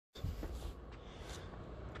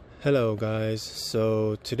Hello guys,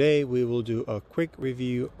 so today we will do a quick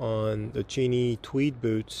review on the Cheaney Tweed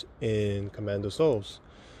boots in commando soles.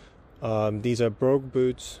 These are Brogue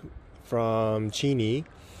boots from Cheaney,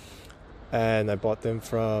 and I bought them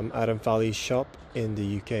from Adam Fowley's shop in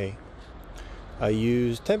the UK. I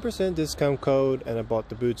used 10% discount code and I bought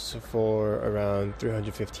the boots for around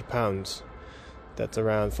 £350. That's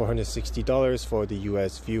around $460 for the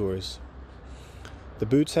US viewers. The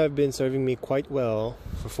boots have been serving me quite well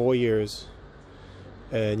for 4 years,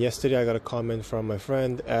 and yesterday I got a comment from my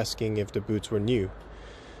friend asking if the boots were new,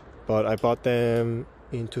 but I bought them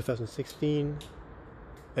in 2016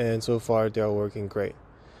 and so far they are working great.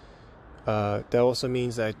 That also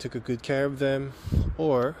means that I took a good care of them,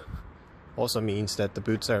 or also means that the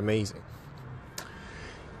boots are amazing.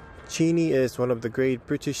 Cheaney is one of the great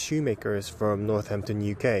British shoemakers from Northampton,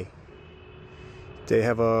 UK. They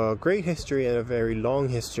have a great history and a very long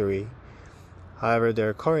history. However,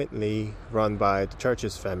 they're currently run by the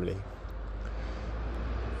Church's family.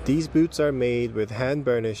 These boots are made with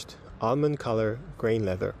hand-burnished almond color grain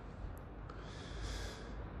leather.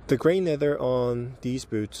 The grain leather on these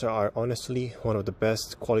boots are honestly one of the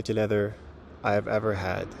best quality leather I have ever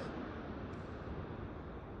had.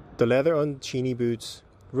 The leather on Cheaney boots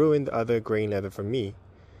ruined other grain leather for me.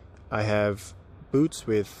 I have boots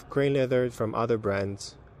with grain leather from other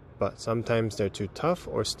brands, but sometimes they're too tough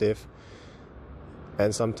or stiff,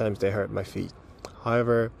 and sometimes they hurt my feet.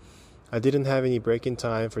 However, I didn't have any break-in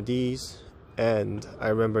time for these, and I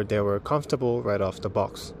remember they were comfortable right off the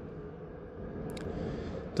box.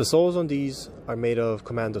 The soles on these are made of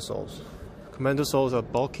commando soles. Commando soles are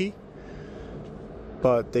bulky,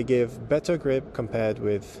 but they give better grip compared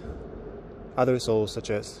with other soles such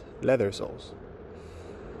as leather soles.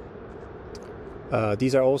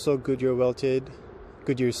 These are also Goodyear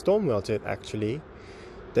stone welted actually.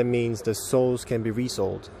 That means the soles can be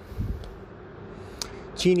resoled.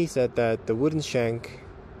 Cheaney said that the wooden shank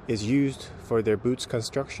is used for their boots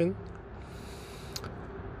construction.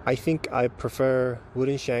 I think I prefer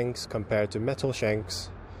wooden shanks compared to metal shanks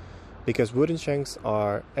because wooden shanks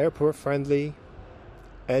are airport friendly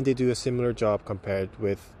and they do a similar job compared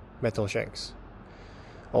with metal shanks.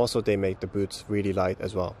 Also, they make the boots really light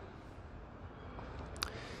as well.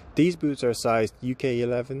 These boots are sized UK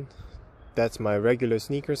 11, that's my regular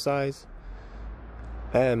sneaker size,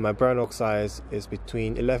 and my brown oak size is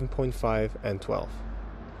between 11.5 and 12.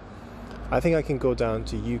 I think I can go down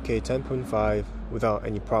to UK 10.5 without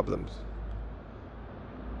any problems.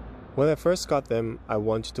 When I first got them, I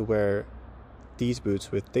wanted to wear these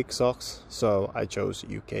boots with thick socks, so I chose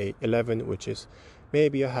UK 11, which is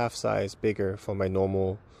maybe a half size bigger for my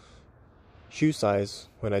normal shoe size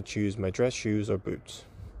when I choose my dress shoes or boots.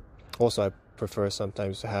 Also, I prefer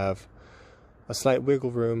sometimes to have a slight wiggle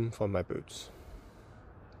room for my boots.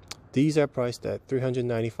 These are priced at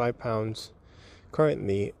 £395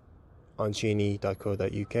 currently on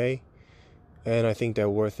cheaney.co.uk, and I think they're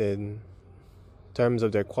worth it in terms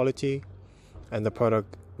of their quality, and the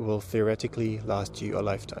product will theoretically last you a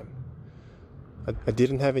lifetime. I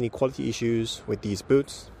didn't have any quality issues with these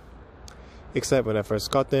boots, except when I first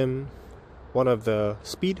got them, one of the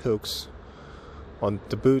speed hooks on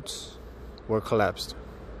the boots were collapsed.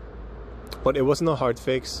 But it wasn't a hard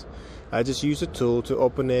fix. I just used a tool to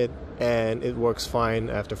open it and it works fine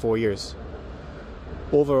after 4 years.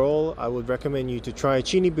 Overall, I would recommend you to try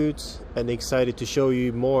Cheaney boots, and excited to show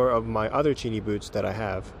you more of my other Cheaney boots that I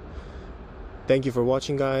have. Thank you for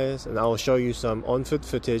watching guys, and I will show you some on-foot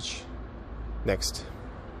footage next.